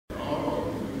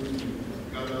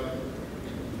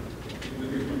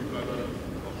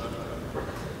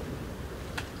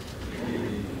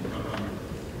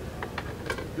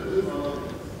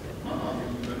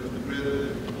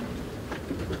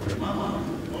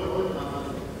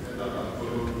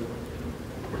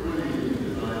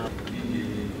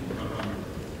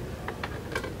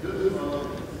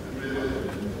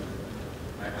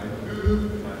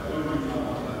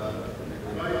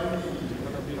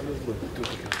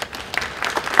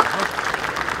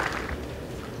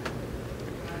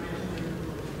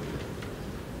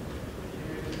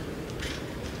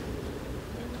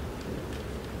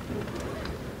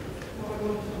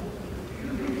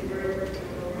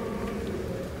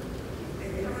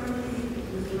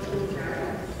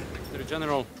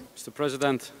General, Mr.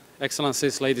 President,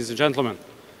 Excellencies, ladies and gentlemen,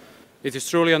 it is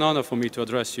truly an honor for me to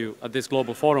address you at this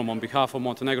global forum on behalf of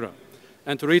Montenegro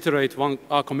and to reiterate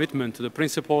our commitment to the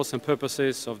principles and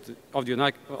purposes of the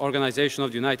Organization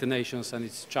of the United Nations and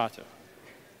its Charter.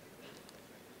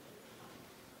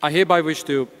 I hereby wish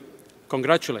to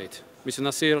congratulate Mr.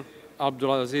 Nasir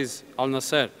Abdulaziz Al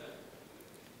Nasser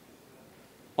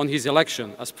on his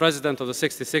election as President of the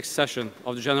 66th session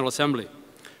of the General Assembly,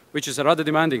 which is a rather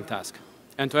demanding task,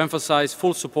 and to emphasize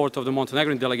full support of the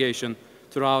Montenegrin delegation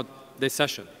throughout this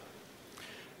session.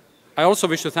 I also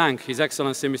wish to thank His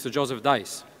Excellency Mr. Joseph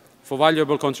Dice for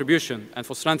valuable contribution and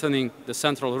for strengthening the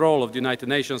central role of the United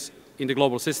Nations in the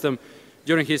global system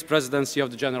during his presidency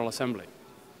of the General Assembly.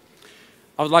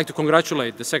 I would like to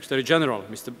congratulate the Secretary General,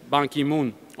 Mr. Ban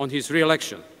Ki-moon, on his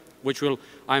re-election, which will,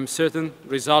 I am certain,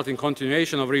 result in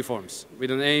continuation of reforms with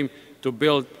an aim to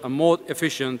build a more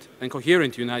efficient and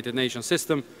coherent United Nations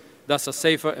system, thus a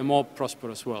safer and more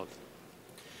prosperous world.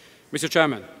 Mr.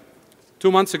 Chairman,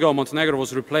 2 months ago, Montenegro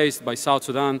was replaced by South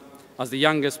Sudan as the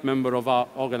youngest member of our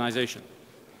organization.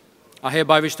 I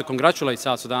hereby wish to congratulate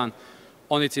South Sudan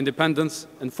on its independence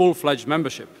and full-fledged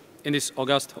membership in this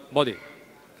august body.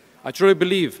 I truly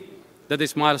believe that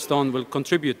this milestone will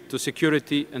contribute to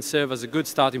security and serve as a good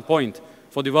starting point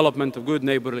for development of good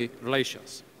neighborly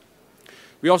relations.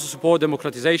 We also support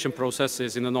democratization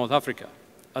processes in North Africa,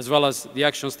 as well as the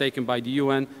actions taken by the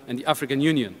UN and the African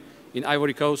Union in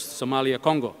Ivory Coast, Somalia,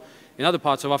 Congo, and other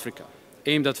parts of Africa,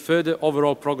 aimed at further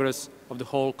overall progress of the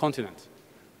whole continent.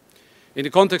 In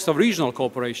the context of regional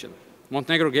cooperation,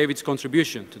 Montenegro gave its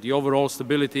contribution to the overall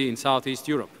stability in Southeast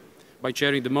Europe by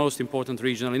chairing the most important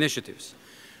regional initiatives,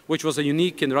 which was a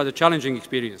unique and rather challenging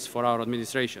experience for our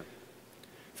administration.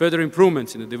 Further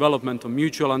improvements in the development of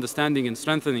mutual understanding and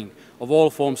strengthening of all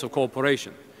forms of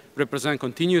cooperation represent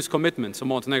continuous commitments of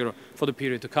Montenegro for the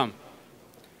period to come.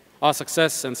 Our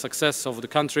success and success of the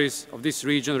countries of this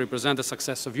region represent the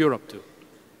success of Europe too.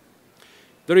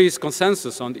 There is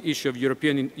consensus on the issue of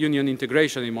European Union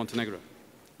integration in Montenegro.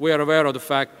 We are aware of the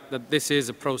fact that this is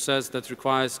a process that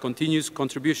requires continuous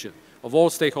contribution of all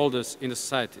stakeholders in the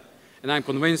society, and I am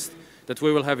convinced that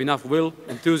we will have enough will,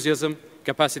 enthusiasm,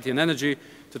 capacity and energy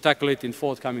to tackle it in the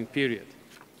forthcoming period.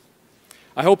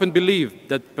 I hope and believe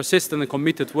that persistent and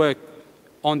committed work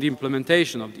on the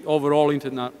implementation of the overall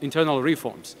internal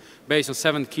reforms based on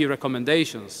 7 key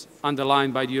recommendations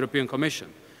underlined by the European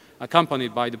Commission,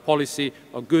 accompanied by the policy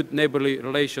of good neighborly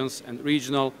relations and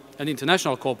regional and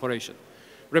international cooperation,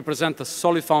 represent a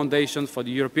solid foundation for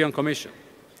the European Commission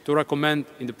to recommend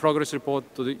in the progress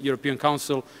report to the European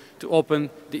Council to open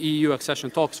the EU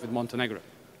accession talks with Montenegro.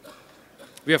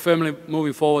 We are firmly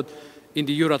moving forward in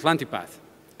the Euro-Atlantic path,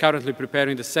 currently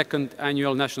preparing the 2nd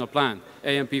annual national plan,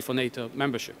 AMP, for NATO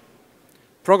membership.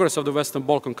 Progress of the Western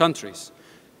Balkan countries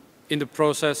in the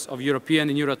process of European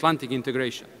and Euro-Atlantic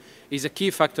integration is a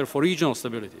key factor for regional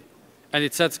stability, and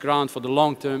it sets ground for the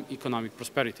long-term economic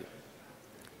prosperity.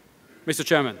 Mr.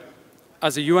 Chairman,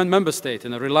 as a UN member state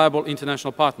and a reliable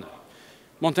international partner,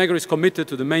 Montenegro is committed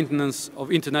to the maintenance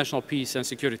of international peace and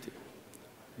security.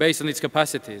 Based on its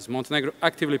capacities, Montenegro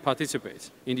actively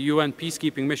participates in the UN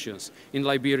peacekeeping missions in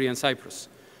Liberia and Cyprus,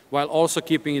 while also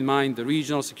keeping in mind the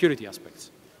regional security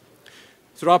aspects.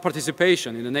 Through our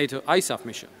participation in the NATO ISAF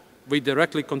mission, we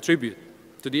directly contribute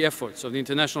to the efforts of the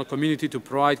international community to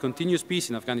provide continuous peace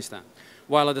in Afghanistan,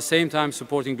 while at the same time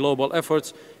supporting global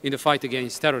efforts in the fight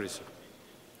against terrorism.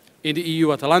 In the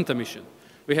EU Atalanta mission,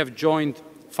 we have joined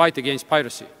fight against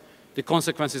piracy, the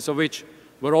consequences of which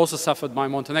were also suffered by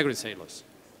Montenegrin sailors.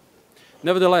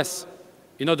 Nevertheless,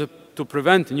 in order to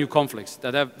prevent new conflicts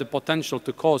that have the potential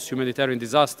to cause humanitarian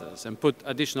disasters and put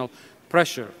additional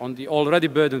pressure on the already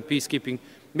burdened peacekeeping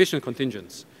mission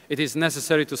contingents, it is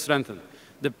necessary to strengthen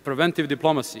the preventive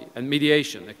diplomacy and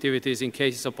mediation activities in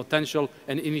cases of potential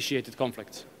and initiated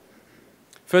conflicts.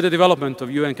 Further development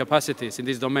of UN capacities in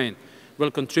this domain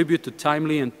will contribute to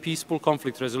timely and peaceful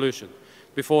conflict resolution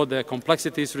before their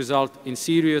complexities result in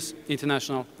serious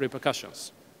international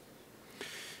repercussions.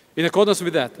 In accordance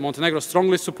with that, Montenegro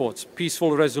strongly supports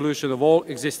peaceful resolution of all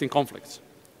existing conflicts,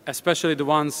 especially the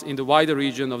ones in the wider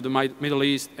region of the Middle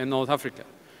East and North Africa.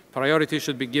 Priority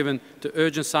should be given to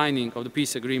urgent signing of the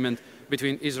peace agreement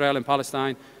between Israel and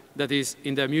Palestine that is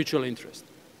in their mutual interest.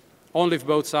 Only if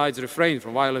both sides refrain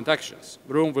from violent actions,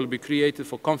 room will be created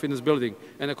for confidence building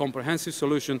and a comprehensive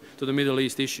solution to the Middle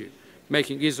East issue,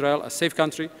 making Israel a safe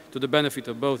country to the benefit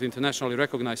of both internationally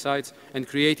recognized sides and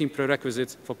creating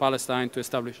prerequisites for Palestine to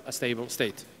establish a stable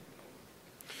state.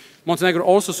 Montenegro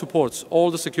also supports all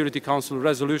the Security Council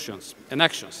resolutions and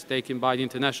actions taken by the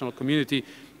international community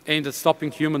aimed at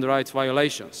stopping human rights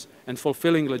violations and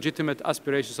fulfilling legitimate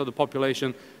aspirations of the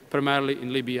population, primarily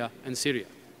in Libya and Syria.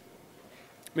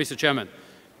 Mr. Chairman,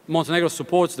 Montenegro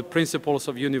supports the principles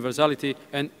of universality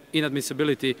and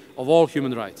inadmissibility of all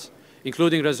human rights,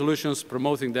 including resolutions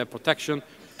promoting their protection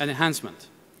and enhancement,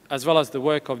 as well as the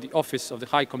work of the Office of the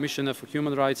High Commissioner for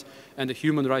Human Rights and the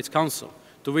Human Rights Council,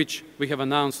 to which we have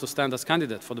announced to stand as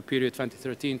candidate for the period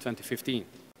 2013-2015.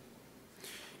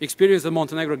 Experience that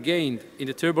Montenegro gained in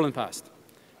the turbulent past,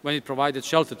 when it provided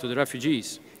shelter to the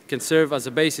refugees, can serve as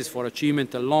a basis for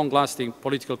achievement of long-lasting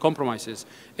political compromises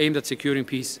aimed at securing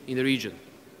peace in the region.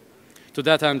 To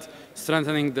that end,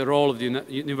 strengthening the role of the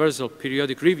Universal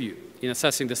Periodic Review in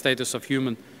assessing the status of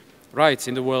human rights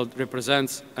in the world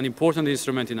represents an important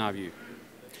instrument in our view.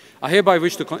 I hereby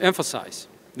wish to emphasize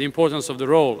the importance of the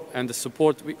role and the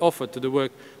support we offer to the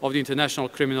work of the International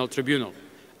Criminal Tribunal,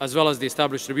 as well as the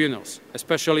established tribunals,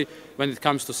 especially when it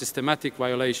comes to systematic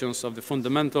violations of the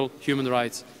fundamental human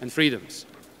rights and freedoms.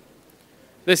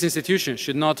 This institution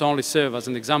should not only serve as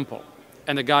an example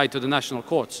and a guide to the national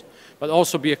courts, but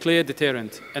also be a clear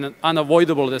deterrent and an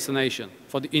unavoidable destination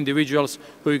for the individuals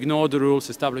who ignore the rules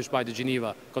established by the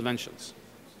Geneva Conventions.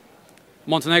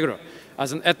 Montenegro,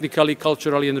 as an ethnically,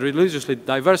 culturally and religiously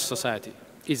diverse society,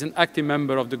 is an active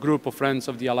member of the group of Friends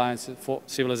of the Alliance for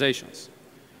Civilizations,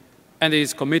 and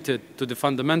is committed to the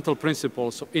fundamental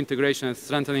principles of integration and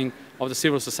strengthening of the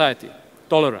civil society,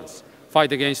 tolerance,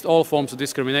 fight against all forms of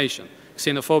discrimination,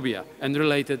 xenophobia and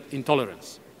related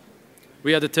intolerance.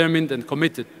 We are determined and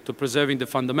committed to preserving the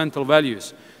fundamental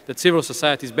values that civil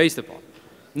society is based upon,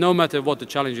 no matter what the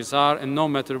challenges are and no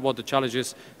matter what the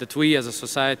challenges that we as a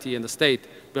society and the state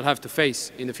will have to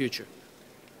face in the future.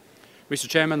 Mr.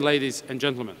 Chairman, ladies and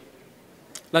gentlemen,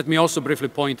 let me also briefly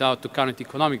point out the current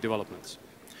economic developments.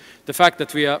 The fact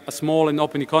that we are a small and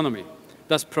open economy,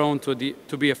 thus prone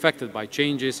to be affected by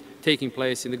changes taking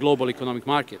place in the global economic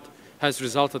market, has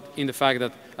resulted in the fact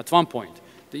that at one point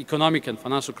the economic and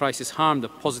financial crisis harmed the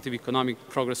positive economic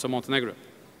progress of Montenegro.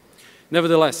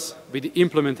 Nevertheless, with the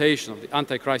implementation of the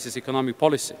anti-crisis economic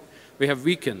policy, we have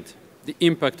weakened the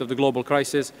impact of the global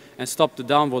crisis and stopped the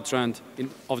downward trend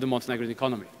of the Montenegrin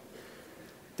economy.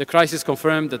 The crisis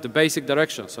confirmed that the basic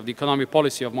directions of the economic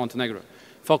policy of Montenegro,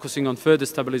 focusing on further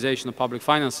stabilization of public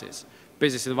finances,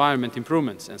 business environment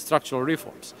improvements and structural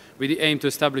reforms, with the aim to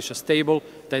establish a stable,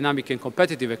 dynamic and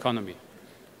competitive economy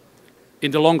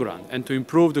in the long run and to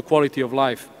improve the quality of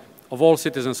life of all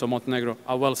citizens of Montenegro,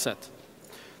 are well set.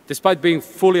 Despite being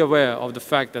fully aware of the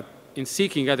fact that in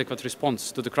seeking adequate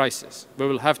response to the crisis, we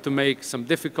will have to make some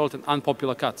difficult and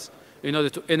unpopular cuts in order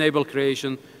to enable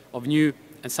creation of new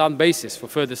and sound basis for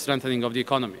further strengthening of the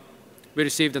economy. We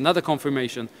received another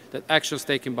confirmation that actions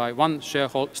taken by one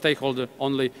stakeholder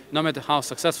only, no matter how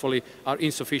successfully, are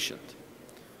insufficient.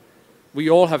 We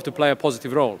all have to play a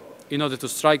positive role in order to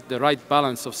strike the right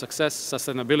balance of success,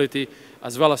 sustainability,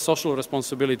 as well as social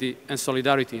responsibility and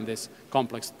solidarity in this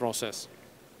complex process.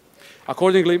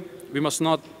 Accordingly, we must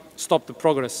not stop the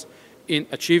progress in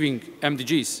achieving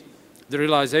MDGs, the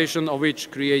realization of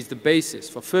which creates the basis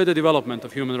for further development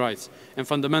of human rights and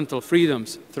fundamental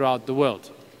freedoms throughout the world.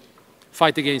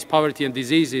 Fight against poverty and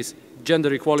diseases,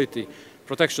 gender equality,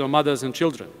 protection of mothers and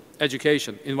children,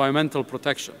 education, environmental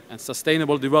protection, and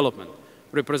sustainable development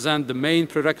represent the main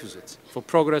prerequisites for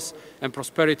progress and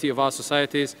prosperity of our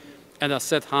societies and are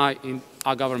set high in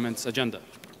our government's agenda.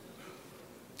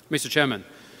 Mr. Chairman,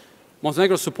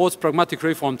 Montenegro supports pragmatic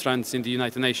reform trends in the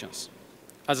United Nations.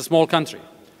 As a small country,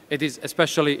 it is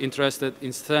especially interested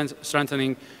in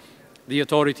strengthening the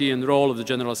authority and role of the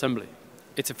General Assembly,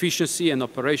 its efficiency and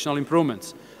operational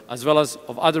improvements, as well as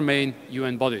of other main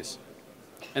UN bodies,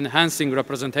 enhancing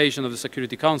representation of the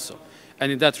Security Council,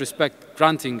 and in that respect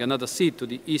granting another seat to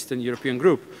the Eastern European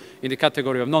Group in the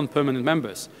category of non-permanent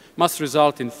members must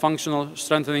result in functional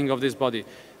strengthening of this body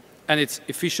and its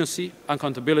efficiency,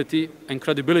 accountability and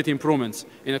credibility improvements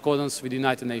in accordance with the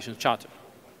United Nations Charter.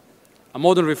 A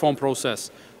modern reform process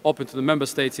open to the member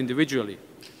states individually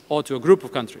or to a group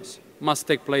of countries must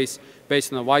take place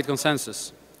based on a wide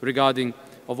consensus regarding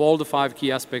of all the 5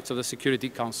 key aspects of the Security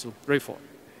Council reform.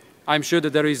 I am sure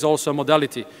that there is also a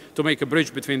modality to make a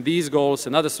bridge between these goals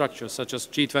and other structures, such as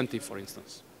G20, for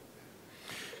instance.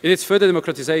 In its further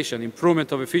democratization,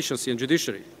 improvement of efficiency and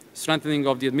judiciary, strengthening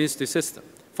of the administrative system,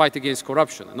 fight against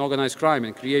corruption and organized crime,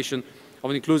 and creation of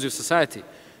an inclusive society,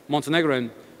 Montenegro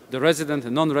and the resident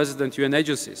and non-resident UN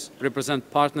agencies represent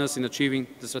partners in achieving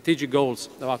the strategic goals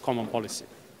of our common policy.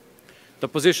 The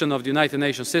position of the United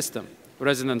Nations system,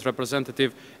 resident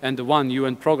representative, and the One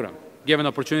UN program gave an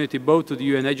opportunity both to the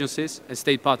UN agencies and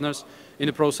state partners in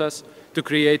the process to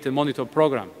create and monitor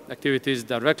program activities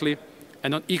directly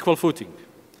and on equal footing,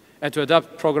 and to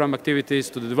adapt program activities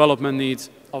to the development needs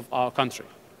of our country.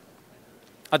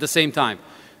 At the same time,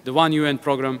 the One UN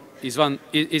program is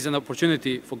an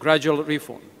opportunity for gradual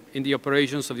reform in the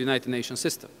operations of the United Nations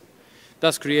system,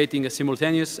 thus creating a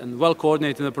simultaneous and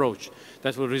well-coordinated approach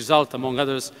that will result, among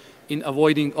others, in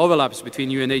avoiding overlaps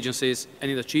between UN agencies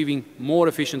and in achieving more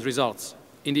efficient results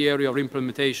in the area of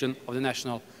implementation of the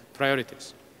national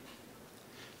priorities.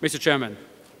 Mr. Chairman,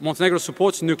 Montenegro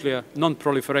supports nuclear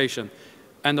non-proliferation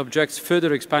and objects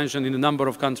further expansion in the number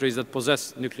of countries that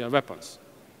possess nuclear weapons.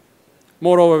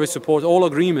 Moreover, we support all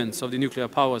agreements of the nuclear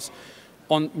powers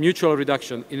on mutual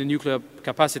reduction in the nuclear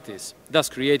capacities, thus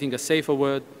creating a safer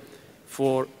world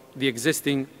for the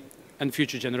existing and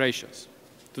future generations.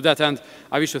 To that end,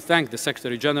 I wish to thank the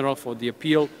Secretary General for the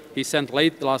appeal he sent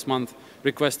late last month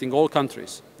requesting all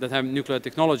countries that have nuclear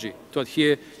technology to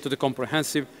adhere to the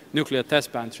Comprehensive Nuclear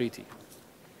Test Ban Treaty.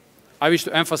 I wish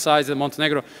to emphasize that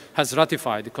Montenegro has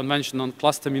ratified the Convention on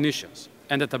Cluster Munitions,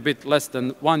 and that a bit less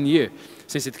than 1 year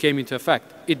since it came into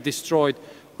effect, it destroyed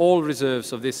all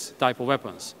reserves of this type of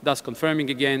weapons, thus confirming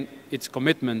again its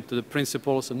commitment to the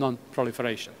principles of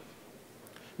non-proliferation.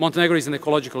 Montenegro is an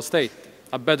ecological state,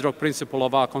 a bedrock principle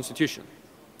of our constitution.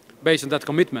 Based on that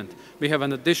commitment, we have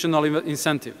an additional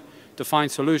incentive to find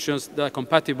solutions that are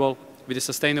compatible with the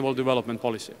sustainable development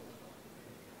policy.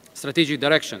 Strategic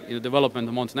direction in the development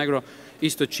of Montenegro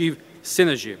is to achieve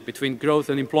synergy between growth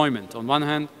and employment on one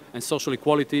hand, and social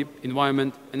equality,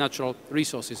 environment and natural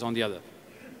resources on the other.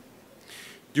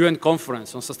 The UN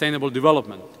Conference on Sustainable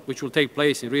Development, which will take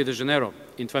place in Rio de Janeiro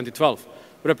in 2012,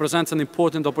 represents an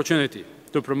important opportunity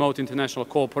to promote international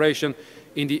cooperation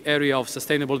in the area of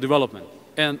sustainable development,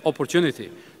 and an opportunity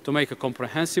to make a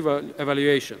comprehensive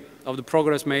evaluation of the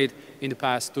progress made in the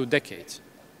past 2 decades.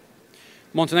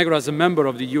 Montenegro, as a member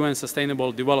of the UN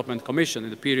Sustainable Development Commission in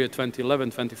the period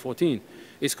 2011-2014,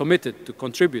 is committed to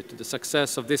contribute to the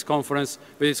success of this conference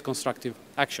with its constructive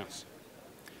actions.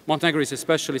 Montenegro is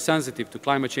especially sensitive to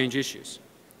climate change issues.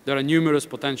 There are numerous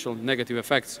potential negative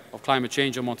effects of climate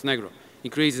change on Montenegro,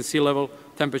 increase in sea level,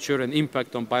 temperature and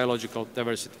impact on biological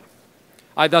diversity.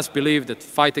 I thus believe that the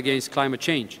fight against climate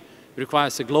change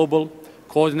requires a global,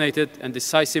 coordinated and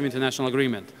decisive international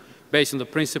agreement based on the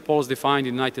principles defined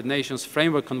in the United Nations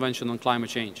Framework Convention on Climate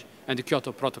Change and the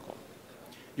Kyoto Protocol.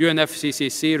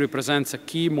 UNFCCC represents a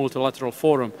key multilateral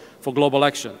forum for global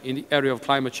action in the area of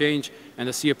climate change, and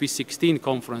the COP16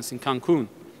 conference in Cancun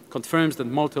confirms that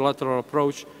multilateral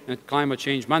approach and climate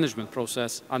change management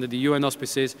process under the UN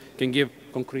auspices can give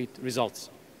concrete results.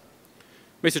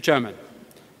 Mr. Chairman,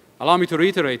 allow me to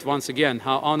reiterate once again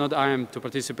how honored I am to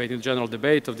participate in the general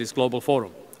debate of this global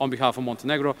forum on behalf of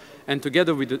Montenegro and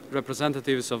together with the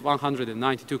representatives of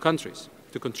 192 countries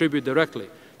to contribute directly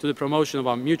to the promotion of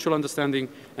our mutual understanding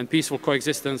and peaceful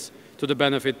coexistence to the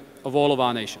benefit of all of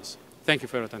our nations. Thank you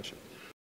for your attention.